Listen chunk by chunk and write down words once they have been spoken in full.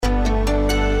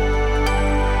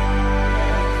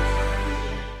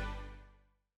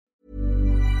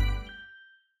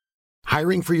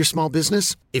Hiring for your small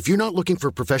business? If you're not looking for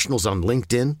professionals on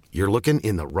LinkedIn, you're looking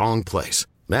in the wrong place.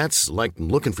 That's like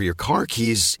looking for your car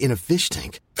keys in a fish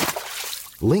tank.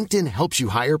 LinkedIn helps you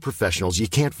hire professionals you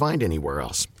can't find anywhere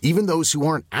else, even those who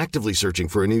aren't actively searching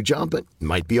for a new job but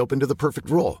might be open to the perfect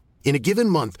role. In a given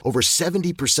month, over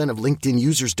 70% of LinkedIn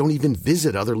users don't even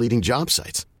visit other leading job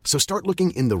sites. So start looking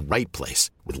in the right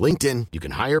place. With LinkedIn, you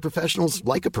can hire professionals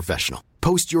like a professional.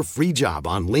 Post your free job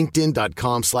on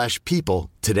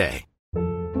linkedin.com/people today.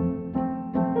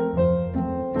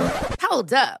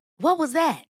 Hold up. What was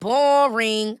that?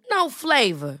 Boring. No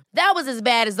flavor. That was as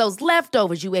bad as those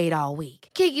leftovers you ate all week.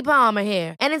 Keke Palmer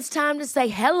here, and it's time to say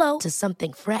hello to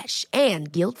something fresh and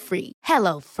guilt-free.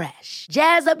 Hello Fresh.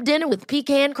 Jazz up dinner with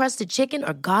pecan-crusted chicken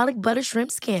or garlic butter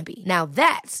shrimp scampi. Now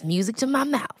that's music to my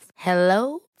mouth.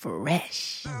 Hello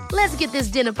Fresh. Let's get this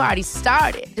dinner party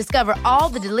started. Discover all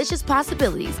the delicious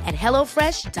possibilities at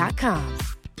hellofresh.com.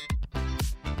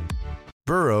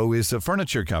 Burrow is a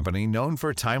furniture company known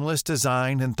for timeless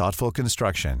design and thoughtful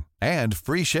construction, and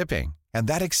free shipping, and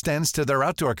that extends to their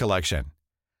outdoor collection.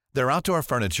 Their outdoor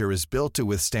furniture is built to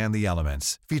withstand the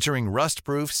elements, featuring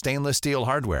rust-proof stainless steel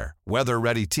hardware,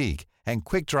 weather-ready teak, and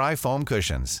quick-dry foam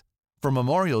cushions. For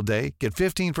Memorial Day, get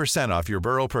 15% off your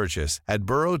Burrow purchase at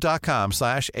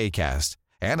burrow.com/acast,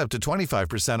 and up to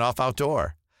 25% off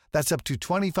outdoor. That's up to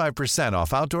 25%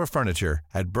 off outdoor furniture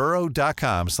at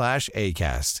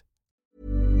burrow.com/acast.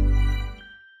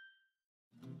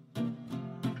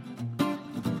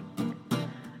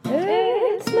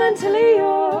 It's mentally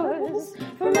yours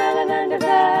from Ellen and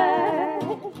Yvette.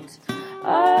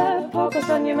 A focus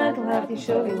on your mental health you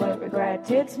surely won't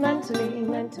regret. It's mentally yours.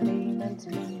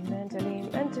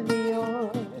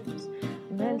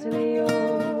 Mentally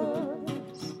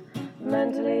yours.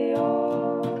 Mentally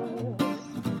yours.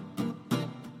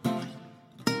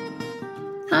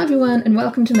 Hi everyone and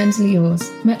welcome to Mentally Yours,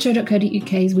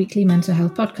 metro.co.uk's weekly mental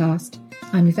health podcast.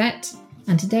 I'm Yvette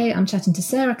and today I'm chatting to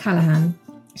Sarah Callaghan.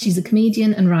 She's a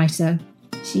comedian and writer.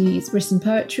 She's written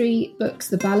poetry, books,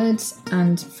 The Ballads,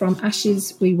 and From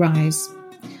Ashes We Rise.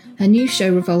 Her new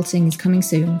show, Revolting, is coming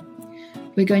soon.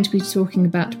 We're going to be talking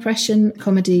about depression,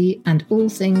 comedy, and all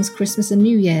things Christmas and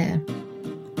New Year.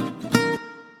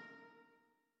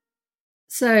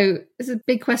 So, it's a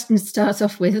big question to start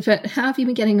off with, but how have you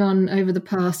been getting on over the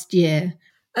past year?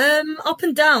 Up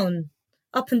and down.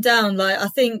 Like, I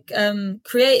think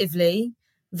creatively,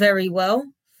 very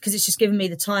well, because it's just given me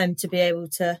the time to be able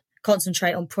to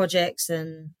concentrate on projects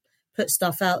and put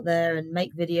stuff out there and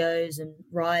make videos and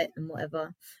write and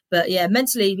whatever. But yeah,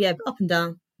 mentally, yeah, up and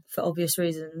down for obvious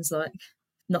reasons, like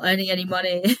not earning any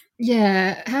money.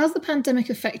 Yeah. How's the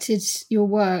pandemic affected your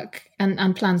work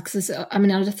and plans? Because, I mean,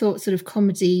 I'd have thought sort of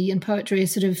comedy and poetry are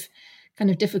sort of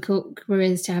kind of difficult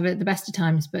careers to have at the best of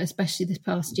times, but especially this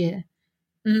past year.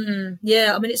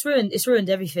 Yeah, I mean, it's ruined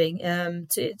everything.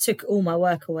 It took all my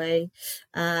work away,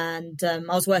 and I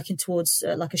was working towards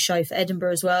like a show for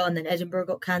Edinburgh as well, and then Edinburgh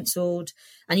got cancelled.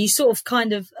 And you sort of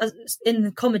kind of, in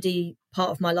the comedy part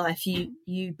of my life,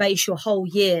 you base your whole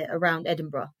year around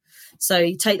Edinburgh. So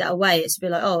you take that away, it's a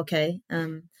bit like, oh, okay.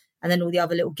 And then all the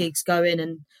other little gigs go in,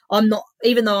 and I'm not,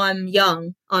 even though I'm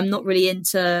young, I'm not really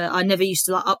I never used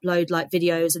to like upload like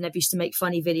videos. I never used to make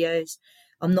funny videos.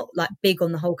 I'm not like big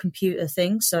on the whole computer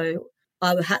thing. So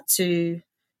I had to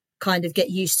kind of get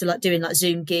used to like doing like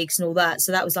Zoom gigs and all that.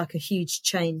 So that was like a huge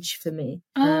change for me.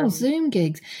 Zoom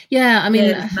gigs. Yeah. I mean,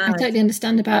 yeah, I totally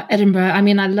understand about Edinburgh. I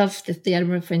mean, I love the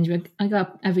Edinburgh Fringe. I go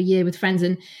up every year with friends,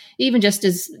 and even just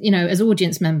as, you know, as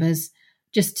audience members,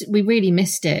 we really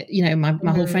missed it, you know, my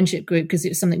whole friendship group, because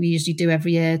it was something we usually do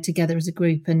every year together as a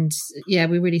group. And yeah,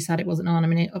 we're really sad it wasn't on. I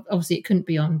mean, obviously it couldn't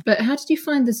be on. But how did you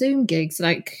find the Zoom gigs?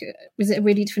 Like, was it a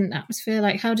really different atmosphere?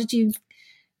 Like, how was that?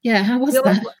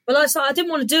 Well, I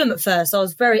didn't want to do them at first. I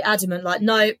was very adamant, like,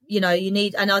 no, you know, you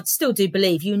need, and I still do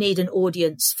believe you need an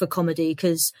audience for comedy,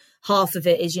 because half of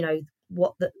it is, you know,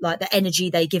 the energy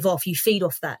they give off, you feed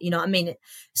off that, you know what I mean?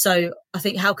 So I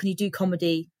think, how can you do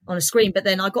comedy on a screen? But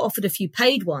then I got offered a few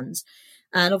paid ones,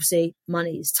 and obviously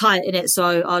money is tight in it,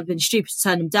 so I'd been stupid to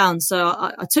turn them down. So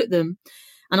I took them,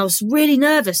 and I was really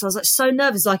nervous. I was like so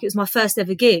nervous, like it was my first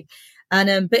ever gig.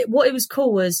 And but what it was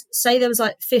cool was, say there was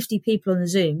like 50 people on the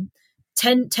Zoom,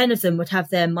 10 of them would have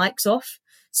their mics off.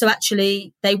 So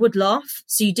actually they would laugh.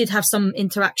 So you did have some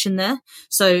interaction there.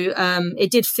 So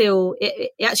it did feel,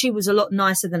 it actually was a lot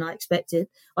nicer than I expected.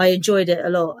 I enjoyed it a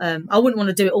lot. I wouldn't want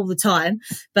to do it all the time,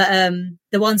 but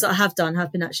the ones that I have done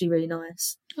have been actually really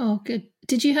nice. Oh, good.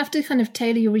 Did you have to kind of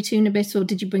tailor your routine a bit, or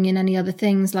did you bring in any other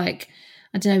things like,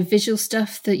 I don't know, visual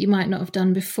stuff that you might not have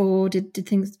done before? Did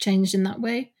things change in that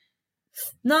way?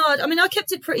 No, I mean, I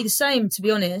kept it pretty the same, to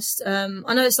be honest. I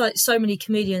know it's like so many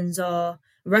comedians are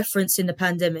referencing the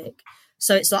pandemic.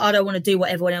 So it's like, I don't want to do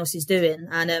what everyone else is doing.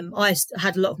 And I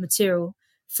had a lot of material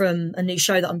from a new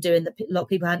show that I'm doing that a lot of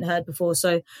people hadn't heard before.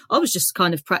 So I was just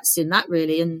kind of practicing that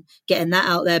really and getting that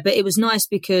out there. But it was nice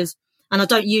because, and I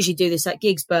don't usually do this at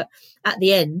gigs, but at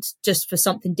the end, just for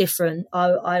something different,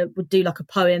 I would do like a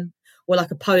poem or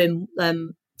like a poem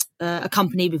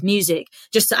accompanied with music,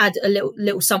 just to add a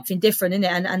little something different in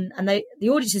it. And the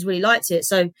audiences really liked it.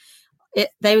 So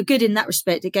they were good in that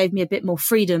respect. It gave me a bit more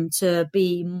freedom to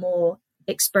be more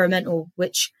experimental,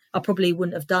 which I probably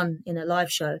wouldn't have done in a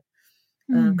live show.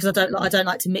 Because I don't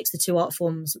like to mix the two art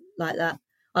forms like that.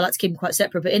 I like to keep them quite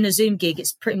separate. But in a Zoom gig,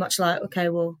 it's pretty much like, okay,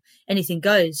 well, anything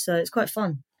goes. So it's quite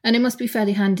fun. And it must be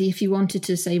fairly handy if you wanted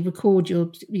to, say, record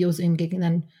your Zoom gig and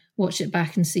then watch it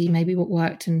back and see maybe what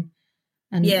worked and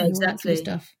yeah, and exactly. all that sort of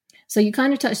stuff. So you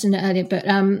kind of touched on it earlier, but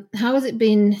how has it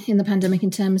been in the pandemic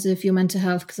in terms of your mental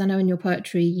health? Because I know in your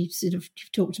poetry you've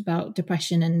talked about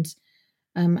depression and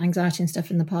anxiety and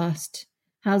stuff in the past.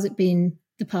 How's it been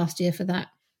the past year for that?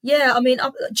 Yeah, I mean,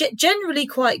 generally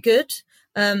quite good,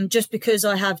 just because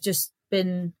I have just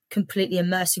been completely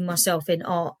immersing myself in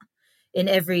art, in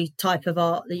every type of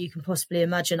art that you can possibly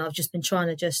imagine. I've just been trying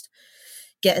to just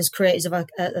get as creative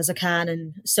as I can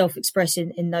and self-express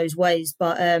in those ways.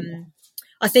 But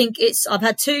I think I've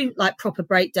had 2 like proper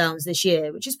breakdowns this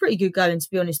year, which is pretty good going, to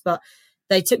be honest, but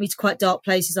they took me to quite dark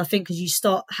places, I think, because you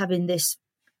start having this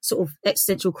sort of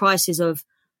existential crisis of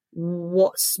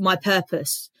what's my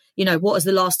purpose? You know, what has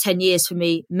the last 10 years for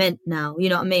me meant now? You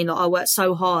know what I mean? Like, I worked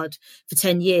so hard for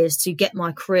 10 years to get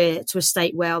my career to a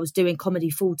state where I was doing comedy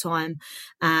full time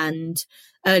and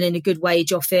earning a good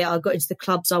wage off it. I got into the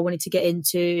clubs I wanted to get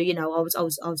into. You know,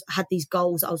 I had these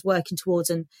goals that I was working towards,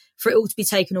 and for it all to be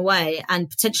taken away and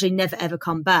potentially never ever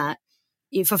come back.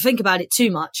 If I think about it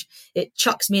too much, it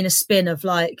chucks me in a spin of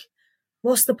like,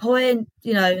 what's the point?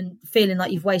 You know, and feeling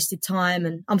like you've wasted time.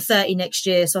 And I'm 30 next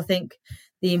year, so I think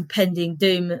the impending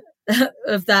doom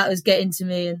of that was getting to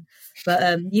me.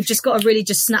 But you've just got to really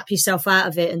just snap yourself out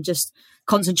of it and just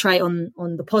concentrate on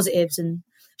the positives and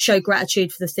show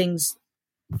gratitude for the things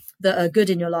that are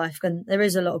good in your life. And there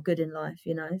is a lot of good in life,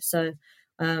 you know. So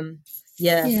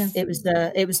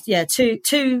it was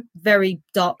two very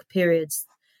dark periods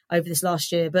over this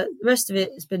last year, but the rest of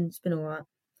it has been all right.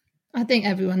 I think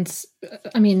everyone's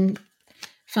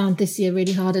found this year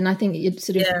really hard, and I think it's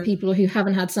sort of people who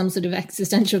haven't had some sort of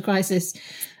existential crisis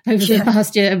over the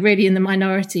past year are really in the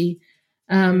minority.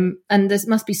 And there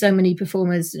must be so many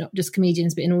performers, not just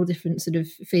comedians, but in all different sort of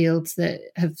fields that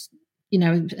have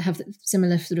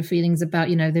similar sort of feelings about,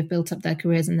 you know, they've built up their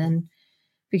careers, and then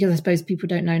because I suppose people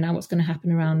don't know now what's going to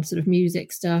happen around sort of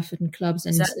music stuff and clubs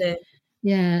and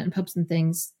and pubs and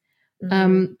things.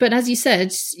 But as you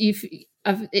said,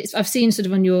 I've seen sort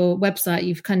of on your website,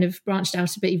 you've kind of branched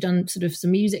out a bit. You've done sort of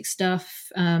some music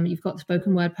stuff. You've got the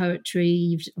spoken word poetry.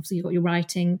 You've got your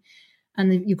writing,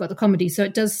 and you've got the comedy. So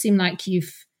it does seem like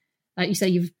like you say,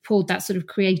 you've pulled that sort of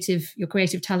your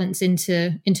creative talents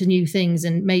into new things,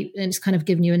 and it's kind of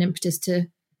given you an impetus to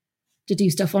do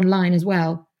stuff online as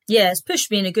well. Yeah, it's pushed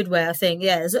me in a good way, I think.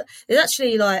 Yeah, it's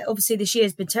actually, like, obviously this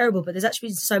year's been terrible, but there's actually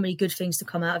been so many good things to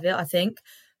come out of it, I think,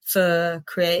 for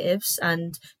creatives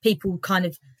and people, kind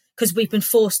of, because we've been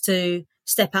forced to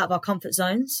step out of our comfort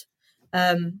zones,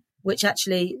 which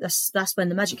actually that's when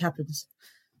the magic happens.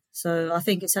 So I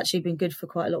think it's actually been good for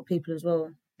quite a lot of people as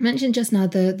well. You mentioned just now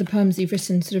the poems you've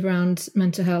written sort of around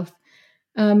mental health.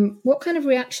 What kind of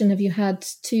reaction have you had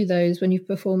to those when you've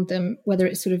performed them, whether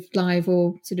it's sort of live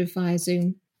or sort of via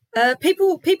Zoom?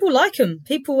 People like them.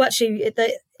 People actually,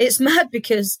 it's mad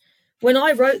because when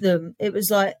I wrote them, it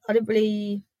was like, I didn't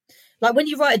really, like, when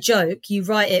you write a joke, you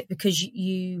write it because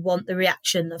you want the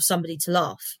reaction of somebody to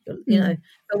laugh, you know.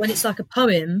 But when it's like a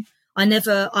poem,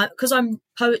 because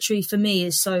poetry for me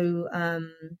is so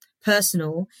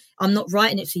personal. I'm not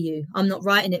writing it for you. I'm not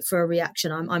writing it for a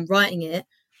reaction. I'm writing it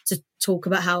to talk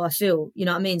about how I feel. You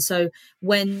know what I mean? So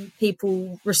when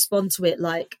people respond to it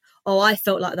like, oh, I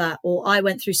felt like that, or I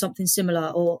went through something similar,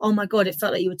 or, oh my God, it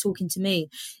felt like you were talking to me.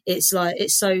 It's like,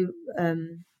 it's so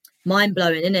mind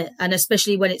blowing, isn't it? And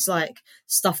especially when it's like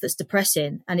stuff that's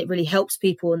depressing and it really helps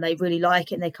people and they really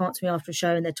like it and they come up to me after a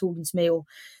show and they're talking to me, or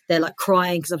they're like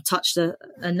crying because I've touched a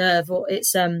nerve, or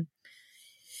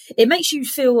it makes you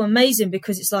feel amazing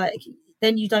because it's like,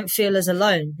 then you don't feel as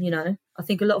alone, you know. I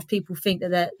think a lot of people think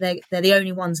that they're the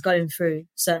only ones going through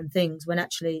certain things when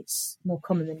actually it's more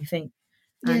common than you think.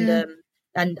 Yeah.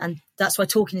 And that's why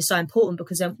talking is so important,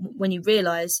 because when you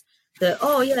realise that,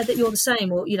 oh yeah, that you're the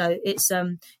same, or, you know, it's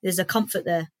there's a comfort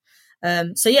there.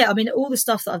 So yeah, I mean, all the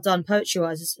stuff that I've done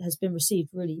poetry-wise has been received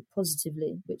really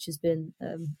positively, which has been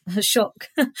a shock,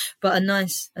 but a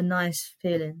nice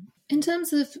feeling. In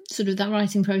terms of sort of that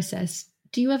writing process,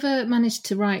 do you ever manage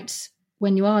to write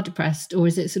when you are depressed, or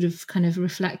is it sort of kind of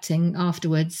reflecting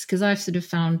afterwards? Because I've sort of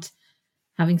found,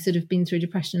 having sort of been through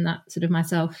depression, that sort of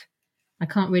myself, I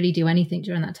can't really do anything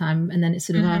during that time, and then it's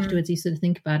sort of afterwards you sort of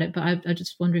think about it. But I'm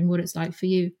just wondering what it's like for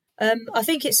you. I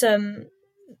think it's 9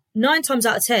 times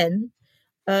out of 10.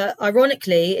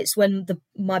 Ironically, it's when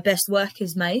my best work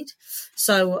is made.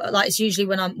 So, like, it's usually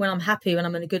when I'm happy, when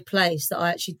I'm in a good place, that I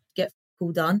actually get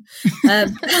all done. So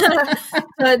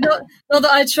not that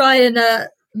I try and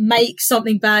make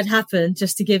something bad happen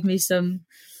just to give me some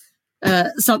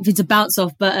something to bounce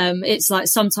off, but it's like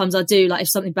sometimes I do, like, if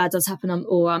something bad does happen,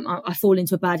 I fall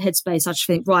into a bad headspace, I just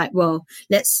think, right, well,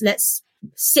 let's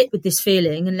sit with this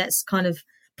feeling and let's kind of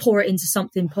pour it into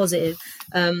something positive.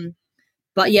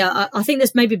 But yeah, I think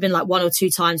there's maybe been like 1 or 2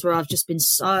 times where I've just been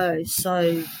so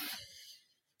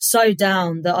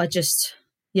down that I just,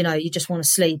 you just want to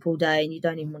sleep all day and you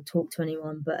don't even want to talk to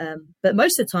anyone. But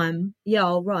most of the time, yeah,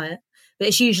 I'll write. But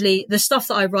it's usually the stuff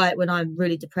that I write when I'm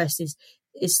really depressed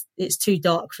it's too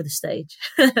dark for the stage.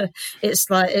 it's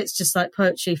just like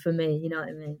poetry for me, you know what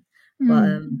I mean?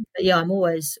 But yeah, I'm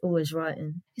always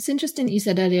writing. It's interesting that you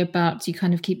said earlier about you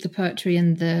kind of keep the poetry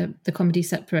and the comedy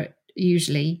separate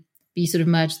usually, but you sort of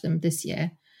merge them this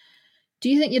year. Do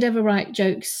you think you'd ever write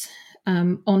jokes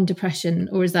on depression,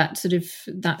 or is that sort of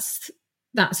that's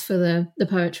for the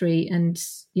poetry, and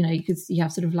because you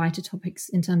have sort of lighter topics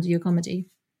in terms of your comedy?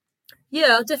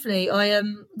 Yeah, definitely.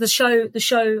 The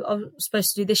show I was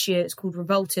supposed to do this year, it's called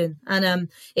Revolting, and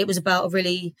it was about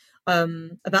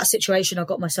about a situation I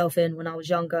got myself in when I was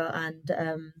younger,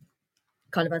 and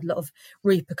kind of had a lot of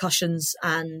repercussions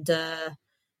and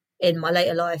in my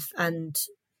later life, and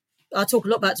I talk a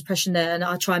lot about depression there, and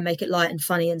I try and make it light and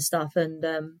funny and stuff. And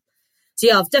so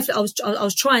yeah, I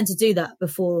was trying to do that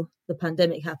before the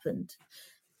pandemic happened,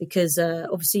 because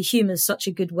obviously humour is such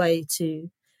a good way to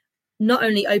not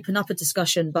only open up a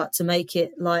discussion, but to make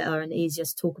it lighter and easier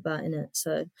to talk about in it.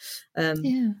 So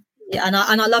yeah, and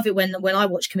I love it when I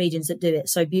watch comedians that do it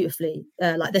so beautifully.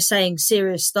 Like, they're saying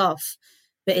serious stuff,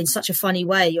 but in such a funny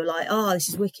way. You're like, oh, this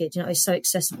is wicked. It's so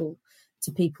accessible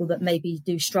to people that maybe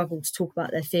do struggle to talk about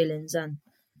their feelings and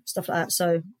stuff like that.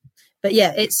 So, but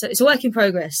yeah, it's a work in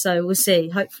progress. So we'll see.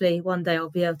 Hopefully one day I'll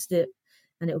be able to do it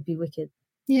and it'll be wicked.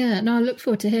 Yeah, no, I look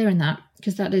forward to hearing that,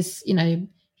 because that is,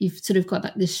 you've sort of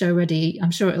got this show ready.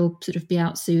 I'm sure it'll sort of be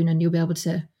out soon and you'll be able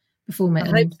to perform it.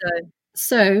 I hope so.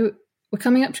 So we're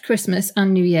coming up to Christmas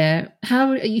and New Year. How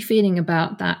are you feeling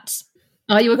about that?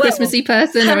 Are you a Christmassy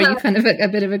person, or are you kind of a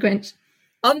bit of a Grinch?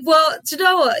 Well, do you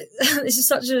know what? This is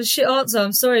such a shit answer.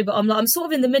 I'm sorry, but I'm sort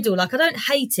of in the middle. Like, I don't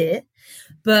hate it,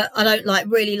 but I don't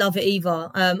really love it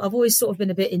either. I've always sort of been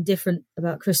a bit indifferent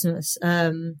about Christmas.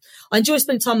 I enjoy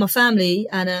spending time with my family,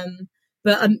 and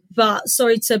but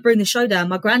sorry to bring the show down.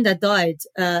 My granddad died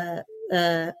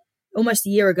almost a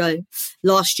year ago,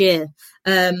 last year.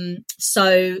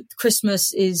 So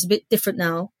Christmas is a bit different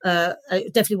now.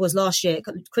 It definitely was last year.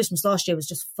 Christmas last year was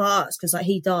just fast, because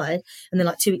he died, and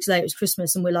then 2 weeks later it was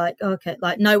Christmas, and we're like, oh, okay,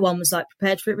 no one was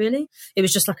prepared for it really. It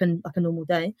was just like a normal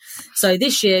day. So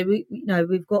this year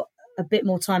we've got a bit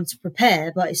more time to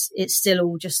prepare, but it's still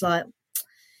all just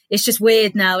it's just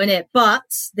weird now, isn't it? But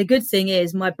the good thing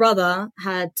is my brother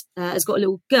has got a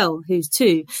little girl who's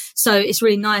 2. So it's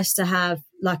really nice to have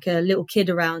a little kid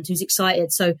around who's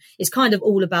excited. So it's kind of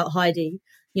all about Heidi,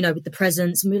 with the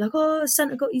presents, and we're like, oh,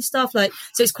 Santa got you stuff. So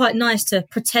it's quite nice to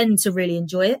pretend to really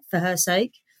enjoy it for her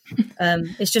sake.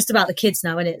 It's just about the kids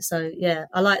now, isn't it? So yeah,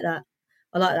 I like that.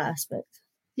 I like that aspect.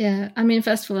 Yeah, I mean,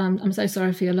 first of all, I'm so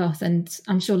sorry for your loss, and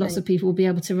I'm sure lots of people will be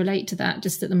able to relate to that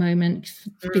just at the moment,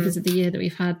 because of the year that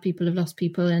we've had. People have lost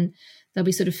people, and they'll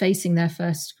be sort of facing their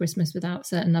first Christmas without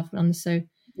certain loved ones. So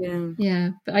yeah,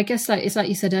 but I guess it's like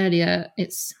you said earlier,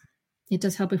 it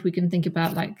does help if we can think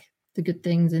about the good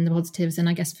things and the positives. And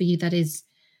I guess for you, that is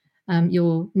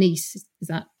your niece. Is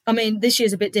that? I mean, this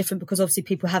year's a bit different because obviously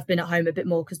people have been at home a bit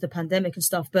more because of the pandemic and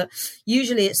stuff. But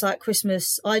usually it's like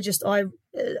Christmas.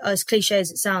 As cliche as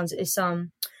it sounds,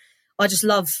 I just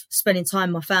love spending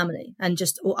time with my family and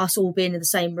just us all being in the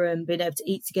same room, being able to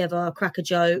eat together, crack a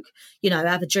joke,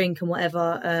 have a drink and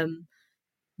whatever.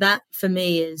 That for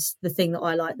me is the thing that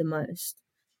I like the most.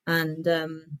 And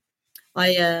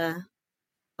I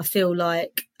feel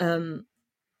like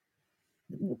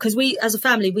because we as a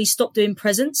family, we stopped doing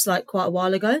presents quite a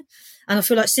while ago, and I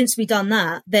feel like since we done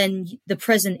that, then the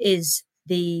present is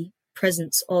the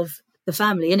presence of the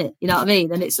family, innit? You know what I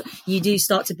mean? And you do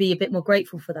start to be a bit more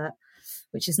grateful for that,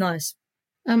 which is nice.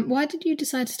 Why did you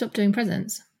decide to stop doing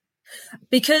presents?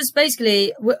 Because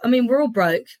basically, we're all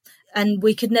broke and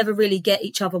we could never really get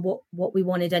each other what we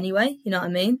wanted anyway. You know what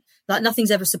I mean? Like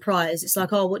nothing's ever a surprise. It's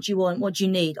like, oh, what do you want? What do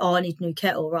you need? Oh, I need a new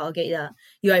kettle. Right, I'll get you that.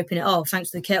 You open it. Oh,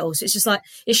 thanks for the kettle. So it's just like,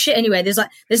 it's shit anyway.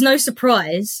 There's no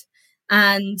surprise.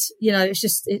 And, you know, it's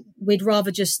just, we'd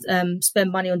rather just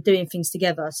spend money on doing things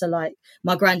together. So like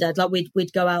my granddad, like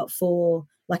we'd go out for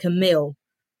like a meal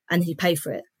and he'd pay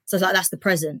for it. So it's like, that's the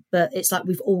present, but it's like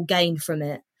we've all gained from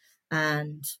it.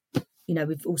 And, you know,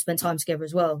 we've all spent time together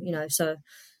as well, you know, so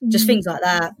just things like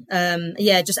that.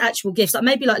 Just actual gifts, like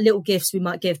maybe like little gifts we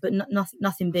might give, but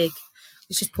nothing big.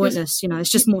 It's just pointless, you know,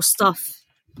 it's just more stuff.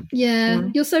 Yeah,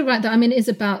 you're so right that, I mean, it is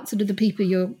about sort of the people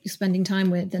you're spending time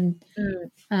with, and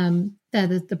they're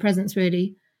the presents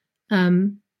really.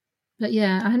 But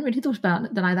yeah, I hadn't really thought about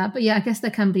it like that. But yeah, I guess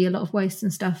there can be a lot of waste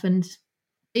and stuff. And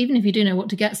even if you do know what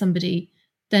to get somebody,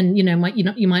 then, you know,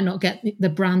 you might not get the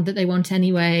brand that they want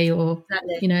anyway, or,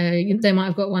 exactly. You know, they might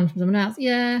have got one from someone else.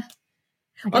 Yeah.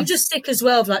 I'm just sick as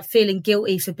well of like feeling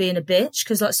guilty for being a bitch,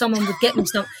 because like someone would get me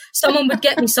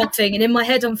something, and in my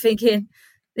head I'm thinking,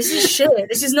 this is shit.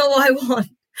 This is not what I want.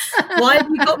 Why have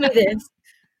you got me this?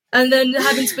 And then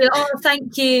having to be like, oh,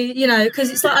 thank you, you know, because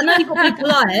it's like, I know you've got to be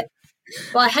polite,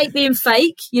 but I hate being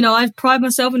fake. You know, I pride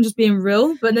myself on just being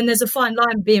real, but then there's a fine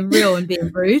line being real and being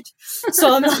rude.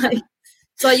 So I'm like,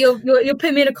 it's like you're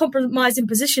putting me in a compromising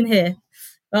position here.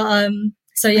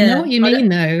 So yeah. I know what you mean,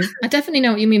 though. I definitely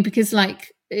know what you mean, because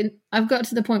like I've got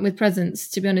to the point with presents,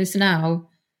 to be honest, now,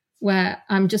 where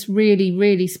I'm just really,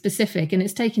 really specific, and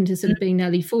it's taken to sort of being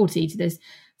nearly 40 to this.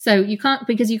 So you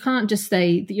can't just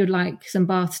say that you'd like some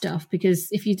bath stuff, because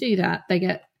if you do that, they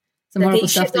get some horrible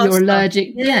stuff that you're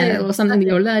allergic, or something that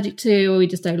you're allergic to, or you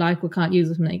just don't like or can't use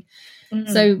or something.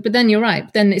 Mm-hmm. So, but then you're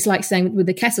right. Then it's like saying with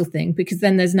the kettle thing, because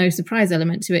then there's no surprise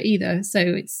element to it either. So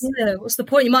it's what's the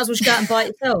point? You might as well just go out and buy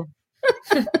it yourself.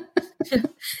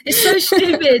 It's so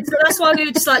stupid. So that's why we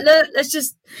were just like, look, let's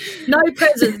just no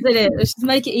presents in it. Let's just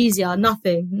make it easier.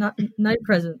 Nothing, no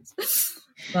presents.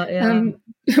 But yeah.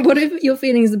 What are your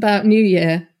feelings about New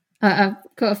Year? I've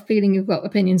got a feeling you've got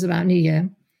opinions about New Year.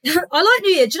 I like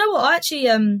New Year. Do you know what? I actually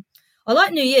I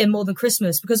like New Year more than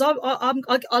Christmas, because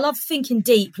I love thinking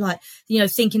deep, like, you know,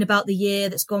 thinking about the year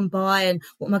that's gone by and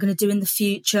what am I going to do in the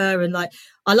future, and like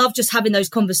I love just having those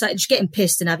conversations, just getting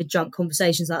pissed and having drunk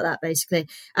conversations like that, basically.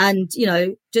 And, you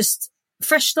know, just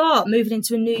fresh start, moving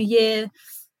into a new year.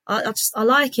 I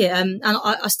like it. And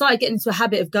I started getting into a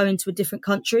habit of going to a different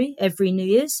country every New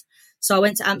Year's. So I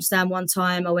went to Amsterdam one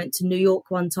time. I went to New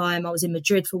York one time. I was in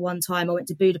Madrid for one time. I went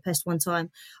to Budapest one time.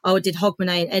 I did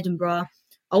Hogmanay in Edinburgh.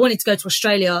 I wanted to go to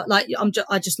Australia. Like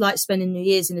I just like spending New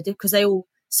Year's because they all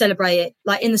celebrate it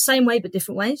like in the same way but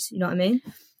different ways. You know what I mean?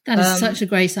 That is such a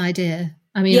great idea.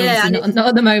 I mean, obviously not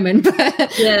at the moment,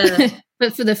 but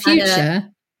but for the future,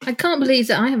 I can't believe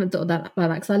that I haven't thought about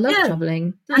that, because I love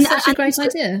traveling. That's such a great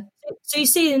idea. So you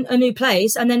see a new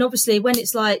place, and then obviously when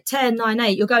it's like 10, 9,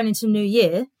 8, you're going into a new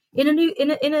year in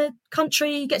a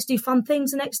country. You get to do fun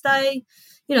things the next day.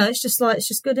 You know, it's just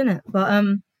good, isn't it? But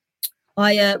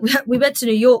we went to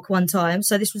New York one time.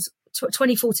 So this was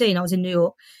 2014. I was in New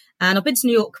York. And I've been to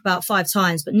New York about 5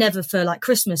 times, but never for like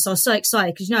Christmas. So I was so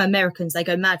excited because, you know, Americans, they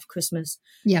go mad for Christmas.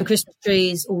 Yeah. The Christmas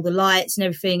trees, all the lights and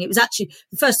everything. It was actually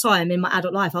the first time in my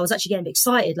adult life I was actually getting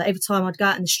excited. Like every time I'd go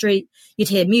out in the street, you'd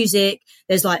hear music.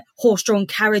 There's like horse-drawn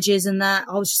carriages and that.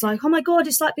 I was just like, oh my God,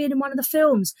 it's like being in one of the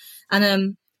films.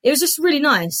 And it was just really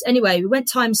nice. Anyway, we went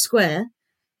Times Square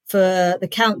for the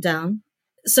countdown.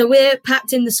 So we're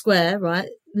packed in the square, right?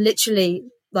 Literally,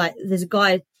 like there's a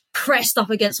guy pressed up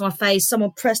against my face,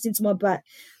 someone pressed into my back,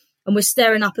 and we're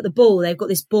staring up at the ball. They've got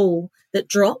this ball that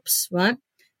drops, right?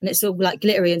 And it's all like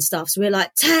glittery and stuff. So we're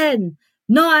like 10,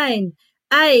 9,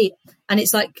 8. And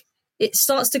it's like, it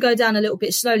starts to go down a little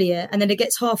bit slowly, and then it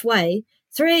gets halfway.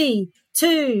 3,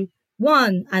 2,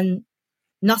 1. And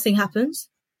nothing happens.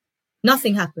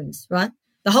 Nothing happens, right?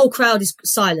 The whole crowd is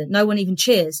silent. No one even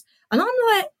cheers. And I'm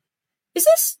like,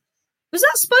 was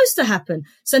that supposed to happen?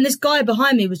 So this guy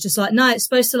behind me was just like, no, it's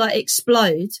supposed to like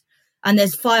explode and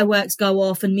there's fireworks go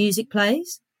off and music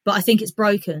plays, but I think it's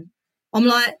broken. I'm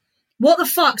like, what the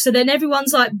fuck? So then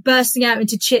everyone's like bursting out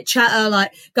into chit chatter,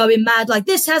 like going mad, like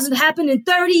this hasn't happened in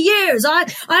 30 years.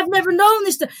 I've never known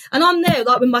this. And I'm there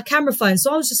like with my camera phone.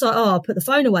 So I was just like, oh, I'll put the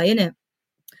phone away, innit?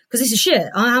 Because this is shit.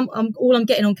 All I'm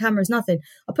getting on camera is nothing.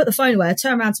 I put the phone away. I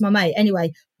turn around to my mate.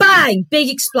 Anyway, bang, big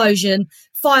explosion.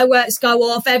 Fireworks go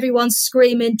off. Everyone's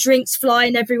screaming. Drinks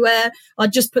flying everywhere. I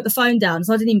just put the phone down,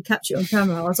 so I didn't even capture it on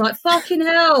camera. I was like, fucking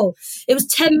hell. It was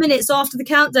 10 minutes after the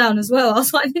countdown as well. I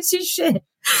was like, this is shit.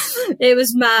 It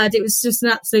was mad. It was just an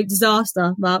absolute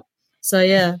disaster. But So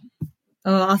yeah,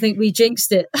 I think we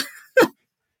jinxed it.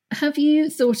 Have you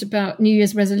thought about New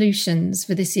Year's resolutions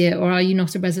for this year, or are you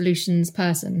not a resolutions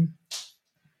person?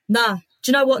 Nah.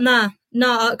 Do you know what? Nah,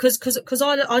 because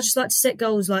I just like to set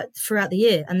goals like throughout the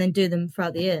year and then do them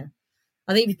throughout the year.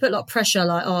 I think if you put a lot of pressure,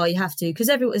 like, oh, you have to, because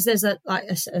there's a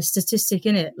statistic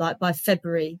in it, like by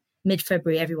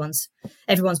mid-February, everyone's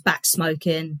back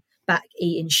smoking, back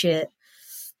eating shit,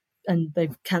 and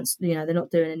they've cancelled. They're not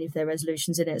doing any of their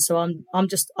resolutions in it. So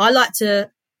I like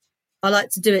to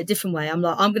do it a different way. I'm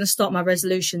going to start my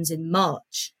resolutions in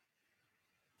March,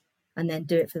 and then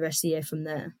do it for the rest of the year from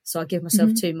there. So I give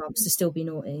myself 2 months to still be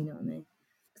naughty. You know what I mean?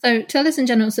 So tell us in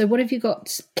general. So what have you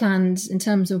got planned in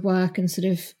terms of work and sort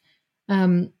of?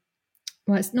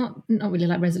 Well, it's not really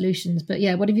like resolutions, but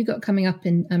yeah, what have you got coming up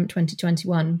in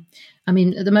 2021? I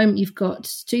mean, at the moment you've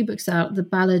got 2 books out, The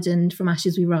Ballad and From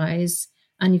Ashes We Rise,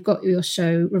 and you've got your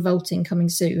show Revolting coming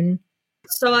soon.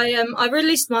 So I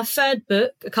released my 3rd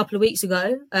book a couple of weeks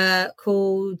ago,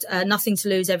 called Nothing to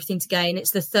Lose, Everything to Gain.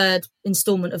 It's the 3rd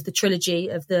instalment of the trilogy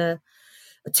of the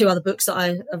 2 other books that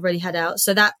I've already had out.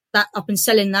 So that I've been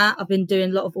selling that. I've been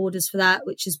doing a lot of orders for that,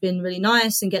 which has been really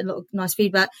nice and getting a lot of nice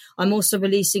feedback. I'm also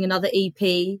releasing another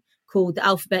EP called the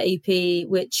Alphabet EP,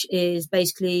 which is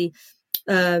basically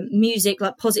music,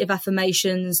 like positive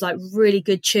affirmations, like really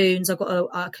good tunes.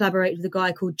 I collaborated with a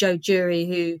guy called Joe Jury,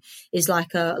 who is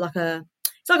like a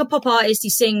pop artist. He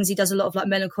sings, he does a lot of like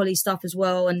melancholy stuff as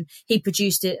well, and he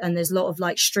produced it, and there's a lot of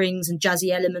like strings and jazzy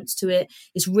elements to it.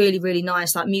 It's really, really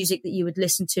nice, like music that you would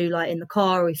listen to like in the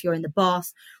car, or if you're in the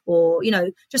bath, or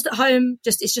just at home.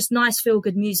 It's just nice feel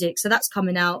good music. So that's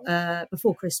coming out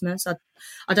before Christmas.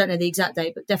 I don't know the exact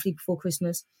date, but definitely before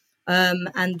Christmas.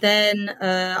 And then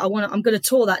I'm going to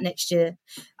tour that next year,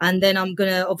 and then I'm going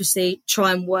to obviously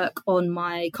try and work on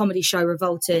my comedy show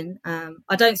Revolting.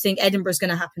 I don't think Edinburgh's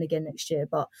going to happen again next year,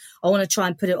 but I want to try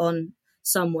and put it on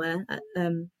somewhere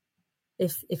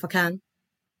if I can.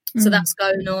 So that's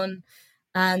going on.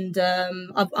 And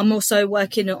I'm also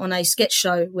working on a sketch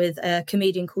show with a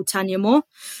comedian called Tanya Moore.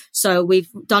 So we've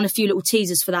done a few little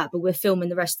teasers for that, but we're filming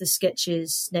the rest of the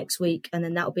sketches next week, and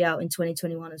then that'll be out in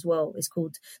 2021 as well. It's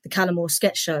called the Callaghan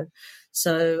Sketch Show.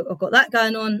 So I've got that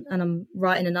going on, and I'm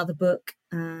writing another book,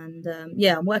 and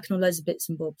I'm working on loads of bits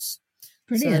and bobs.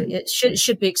 Brilliant. So it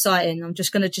should be exciting. I'm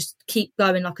just going to keep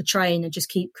going like a train and just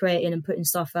keep creating and putting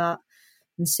stuff out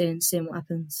and seeing what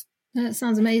happens. That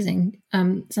sounds amazing.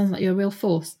 Sounds like you're a real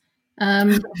force.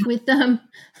 With when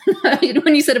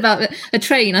you said about a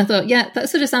train, I thought, yeah, that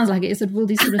sort of sounds like it. It's sort of all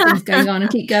these sort of things going on and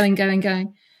keep going.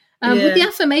 With the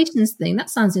affirmations thing, that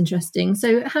sounds interesting.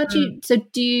 So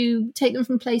do you take them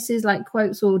from places like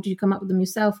quotes, or do you come up with them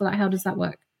yourself, or like how does that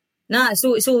work? No,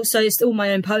 it's all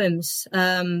my own poems.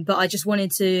 But I just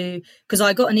wanted to, because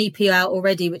I got an EP out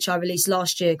already, which I released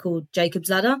last year, called Jacob's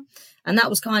Ladder, and that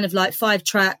was kind of like 5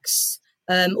 tracks.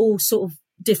 All sort of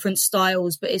different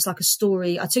styles, but it's like a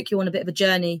story. I took you on a bit of a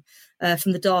journey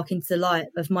from the dark into the light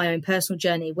of my own personal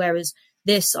journey, whereas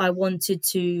this I wanted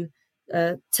to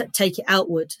take it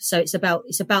outward. So it's about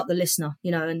the listener,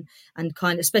 and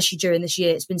kind of, especially during this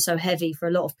year, it's been so heavy for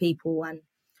a lot of people, and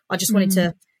I just wanted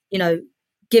to,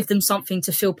 give them something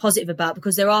to feel positive about,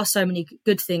 because there are so many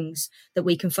good things that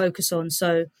we can focus on.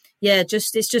 So yeah,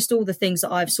 it's just all the things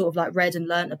that I've sort of like read and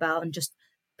learnt about, and just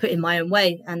put in my own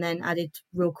way, and then added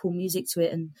real cool music to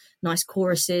it, and nice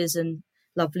choruses and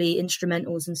lovely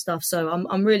instrumentals and stuff. So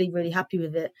I'm really, really happy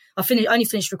with it. only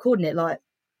finished recording it like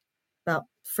about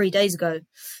 3 days ago,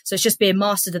 so it's just being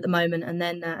mastered at the moment, and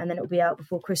then it'll be out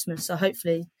before Christmas. So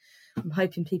hopefully, I'm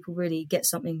hoping people really get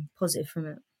something positive from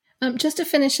it. Just to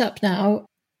finish up now,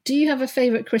 do you have a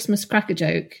favourite Christmas cracker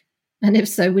joke? And if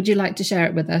so, would you like to share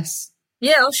it with us?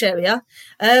 Yeah, I'll share it with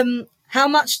you. How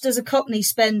much does a Cockney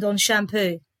spend on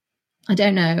shampoo? I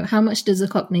don't know. How much does a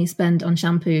Cockney spend on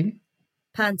shampoo?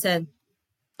 £10.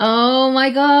 Oh my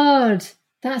God.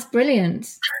 That's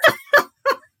brilliant.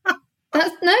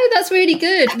 That's really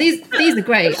good. These are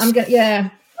great. I'm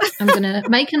gonna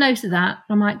make a note of that.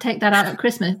 I might take that out at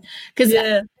Christmas, because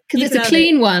it's a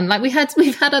clean one. Like we've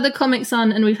had other comics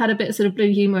on, and we've had a bit of sort of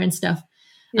blue humor and stuff.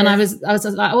 Yeah. And I was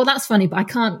like, oh, that's funny, but I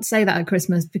can't say that at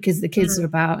Christmas because the kids are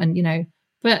about, and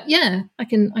But yeah, I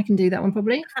can do that one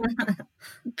probably.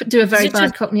 Do a very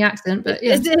bad Cockney accent, but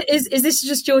yeah. Is this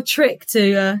just your trick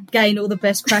to gain all the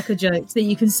best cracker jokes that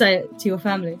you can say it to your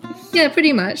family? Yeah,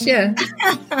 pretty much. Yeah.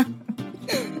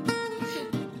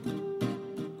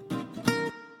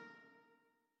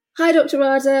 Hi, Dr.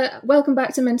 Rada. Welcome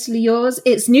back to Mentally Yours.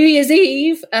 It's New Year's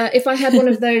Eve. If I had one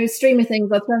of those streamer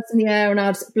things, I'd press in the air and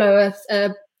I'd blow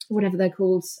whatever they're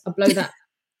called. I'd blow that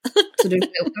Sort of,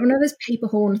 I know there's paper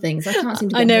horn things. I can't seem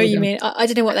to get I know hold what you of mean. I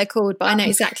don't know what they're called, but I know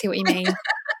exactly what you mean.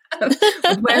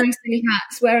 Wearing silly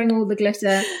hats, wearing all the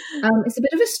glitter. It's a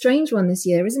bit of a strange one this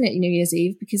year, isn't it, New Year's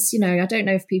Eve? Because, I don't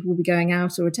know if people will be going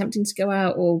out or attempting to go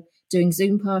out or doing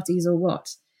Zoom parties or what.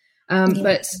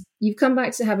 But you've come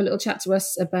back to have a little chat to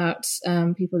us about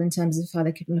people in terms of how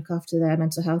they can look after their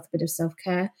mental health, a bit of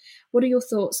self-care. What are your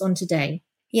thoughts on today?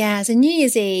 Yeah, so New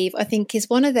Year's Eve, I think, is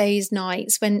one of those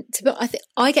nights when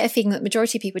I get a feeling that the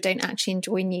majority of people don't actually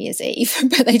enjoy New Year's Eve,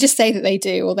 but they just say that they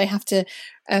do, or they have to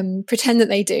pretend that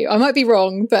they do. I might be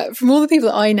wrong, but from all the people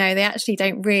that I know, they actually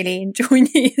don't really enjoy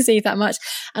New Year's Eve that much.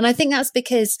 And I think that's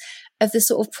because of the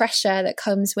sort of pressure that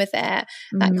comes with it.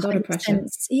 That kind of pressure.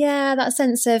 That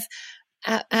sense of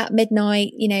at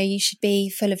midnight, you should be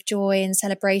full of joy and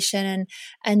celebration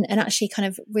and actually kind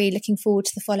of really looking forward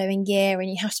to the following year,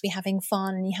 and you have to be having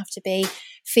fun and you have to be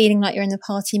feeling like you're in the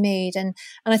party mood. And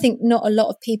I think not a lot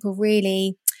of people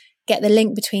really get the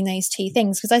link between those two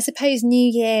things, because I suppose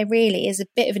New Year really is a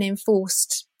bit of an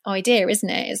enforced idea, isn't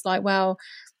it? It's like, well,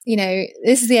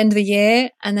 this is the end of the year,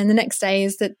 and then the next day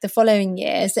is the following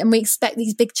year. And we expect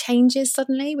these big changes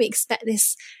suddenly. We expect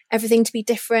everything to be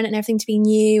different and everything to be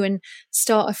new and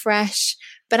start afresh.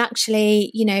 But actually,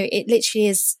 it literally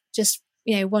is just,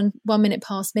 1 minute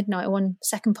past midnight or 1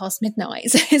 second past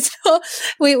midnight. So it's not,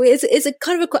 it's a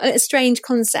kind of a strange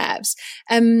concept.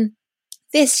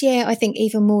 This year, I think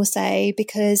even more so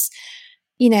because,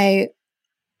 I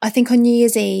think on New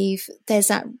Year's Eve, there's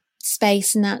that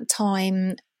space and that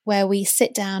time where we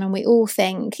sit down and we all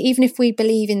think, even if we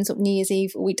believe in sort of New Year's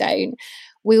Eve or we don't,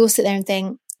 we all sit there and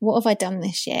think, what have I done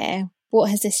this year? What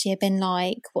has this year been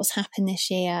like? What's happened this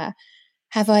year?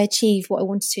 Have I achieved what I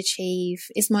wanted to achieve?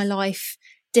 Is my life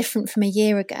different from a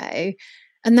year ago?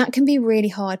 And that can be really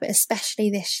hard, but especially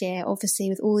this year, obviously,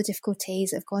 with all the difficulties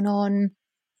that have gone on.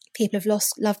 People have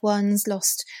lost loved ones,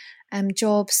 lost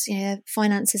jobs,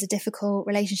 finances are difficult,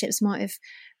 relationships might have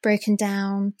broken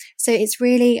down. So it's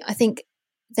really, I think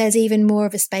there's even more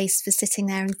of a space for sitting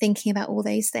there and thinking about all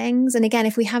those things. And again,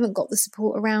 if we haven't got the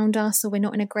support around us or we're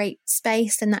not in a great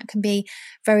space, then that can be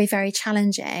very, very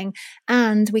challenging.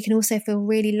 And we can also feel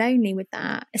really lonely with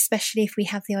that, especially if we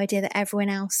have the idea that everyone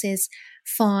else is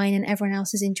fine and everyone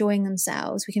else is enjoying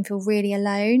themselves. We can feel really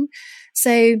alone.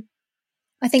 So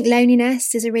I think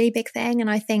loneliness is a really big thing. And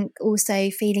I think also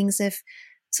feelings of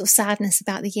sort of sadness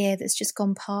about the year that's just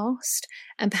gone past,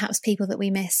 and perhaps people that we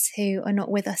miss who are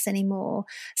not with us anymore.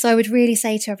 So I would really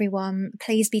say to everyone,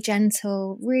 please be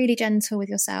gentle, really gentle with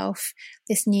yourself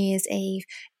this New Year's Eve.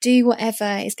 Do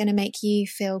whatever is going to make you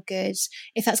feel good.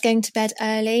 If that's going to bed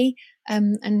early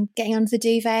and getting under the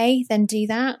duvet, then do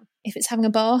that. If it's having a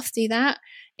bath, do that.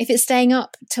 If it's staying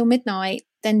up till midnight,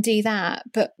 then do that.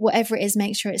 But whatever it is,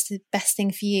 make sure it's the best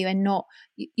thing for you and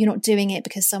you're not doing it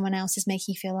because someone else is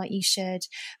making you feel like you should.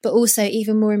 But also,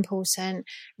 even more important,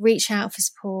 reach out for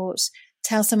support.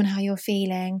 Tell someone how you're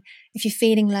feeling. If you're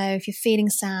feeling low, if you're feeling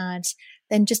sad,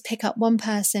 then just pick up one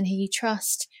person who you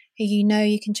trust, who you know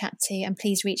you can chat to, and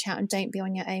please reach out and don't be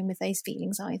on your own with those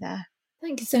feelings either.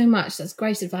 Thank you so much. That's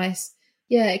great advice.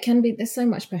 Yeah, it can be, there's so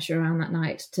much pressure around that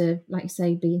night to, like you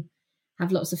say,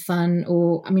 have lots of fun.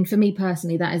 Or, I mean, for me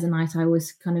personally, that is a night I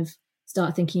always kind of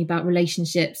start thinking about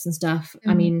relationships and stuff.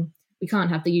 I mean, we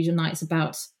can't have the usual nights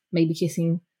about maybe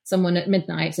kissing someone at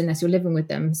midnight unless you're living with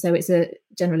them. So it's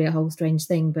generally a whole strange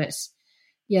thing. But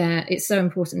yeah, it's so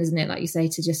important, isn't it? Like you say,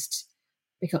 to just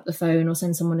pick up the phone or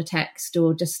send someone a text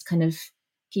or just kind of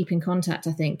keep in contact,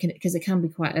 I think, because it can be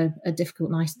quite a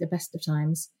difficult night at the best of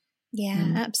times.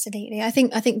 Yeah, absolutely. I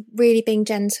think really being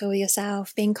gentle with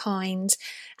yourself, being kind,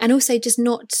 and also just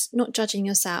not judging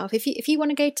yourself. If you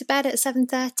want to go to bed at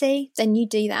 7:30, then you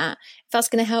do that. If that's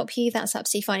going to help you, that's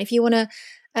absolutely fine. If you want to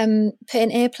put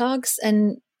in earplugs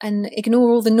and ignore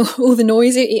all the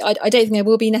noise, I don't think there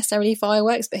will be necessarily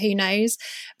fireworks, but who knows?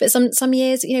 But some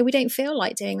years, we don't feel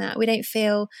like doing that. We don't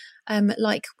feel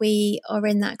like we are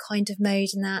in that kind of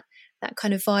mode and that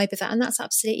kind of vibe of that, and that's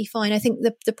absolutely fine. I think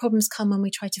the problems come when we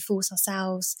try to force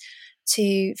ourselves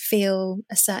to feel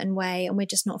a certain way and we're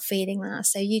just not feeling that.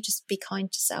 So you just be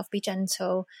kind to yourself, be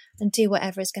gentle, and do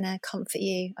whatever is going to comfort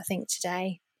you, I think,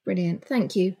 today. Brilliant.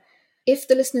 Thank you. If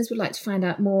the listeners would like to find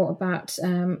out more about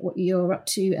what you're up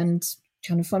to and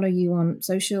trying to follow you on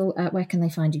social, where can they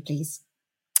find you, please?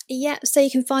 Yeah, so you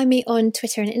can find me on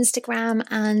Twitter and Instagram,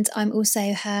 and I'm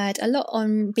also heard a lot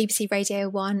on BBC Radio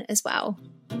 1 as well.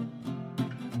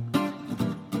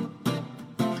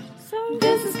 So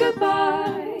this is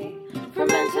goodbye from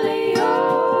Mentally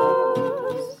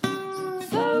Yours.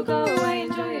 So go away,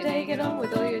 enjoy your day, get on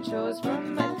with all your chores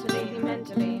from mentally yours.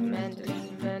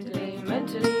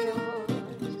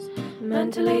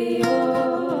 Mentally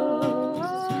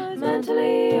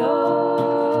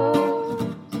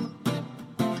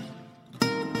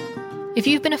If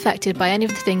you've been affected by any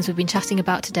of the things we've been chatting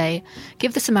about today,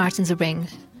 give the Samaritans a ring.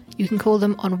 You can call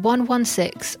them on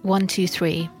 116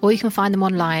 123, or you can find them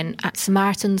online at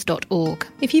samaritans.org.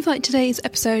 If you've liked today's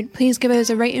episode, please give us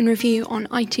a rate and review on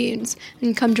iTunes,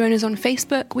 and come join us on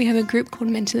Facebook. We have a group called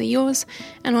Mentally Yours,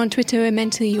 and on Twitter we're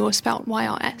Mentally Yours, spelled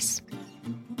YRS.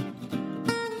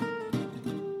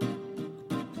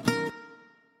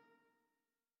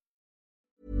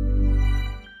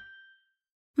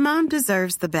 Mom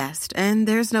deserves the best, and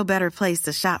there's no better place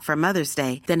to shop for Mother's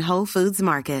Day than Whole Foods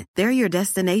Market. They're your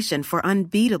destination for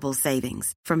unbeatable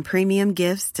savings, from premium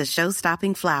gifts to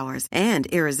show-stopping flowers and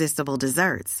irresistible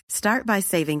desserts. Start by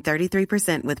saving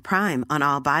 33% with Prime on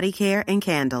all body care and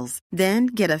candles. Then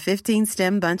get a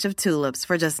 15-stem bunch of tulips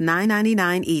for just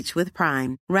 $9.99 each with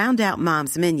Prime. Round out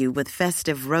Mom's menu with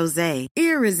festive rosé,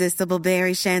 irresistible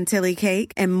berry chantilly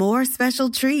cake, and more special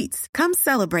treats. Come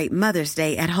celebrate Mother's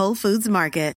Day at Whole Foods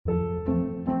Market.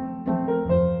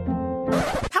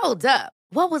 Hold up.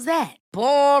 What was that?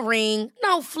 Boring.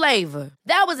 No flavor.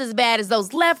 That was as bad as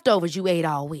those leftovers you ate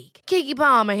all week. Keke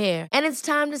Palmer here, and it's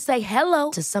time to say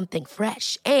hello to something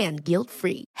fresh and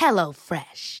guilt-free. Hello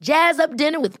Fresh. Jazz up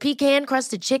dinner with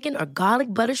pecan-crusted chicken or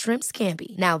garlic butter shrimp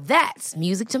scampi. Now that's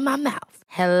music to my mouth.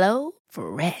 Hello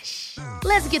Fresh.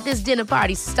 Let's get this dinner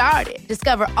party started.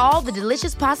 Discover all the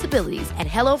delicious possibilities at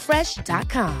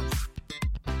hellofresh.com.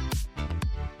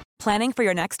 Planning for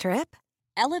your next trip?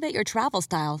 Elevate your travel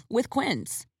style with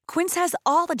Quince. Quince has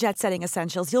all the jet-setting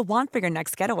essentials you'll want for your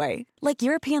next getaway, like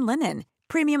European linen,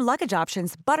 premium luggage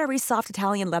options, buttery soft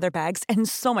Italian leather bags, and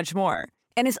so much more.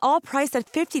 And is all priced at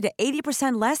 50 to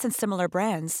 80% less than similar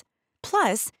brands.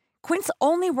 Plus, Quince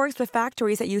only works with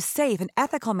factories that use safe and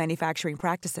ethical manufacturing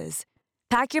practices.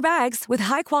 Pack your bags with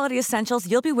high-quality essentials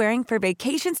you'll be wearing for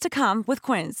vacations to come with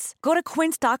Quince. Go to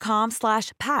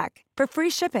quince.com/pack for free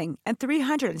shipping and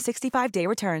 365-day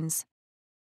returns.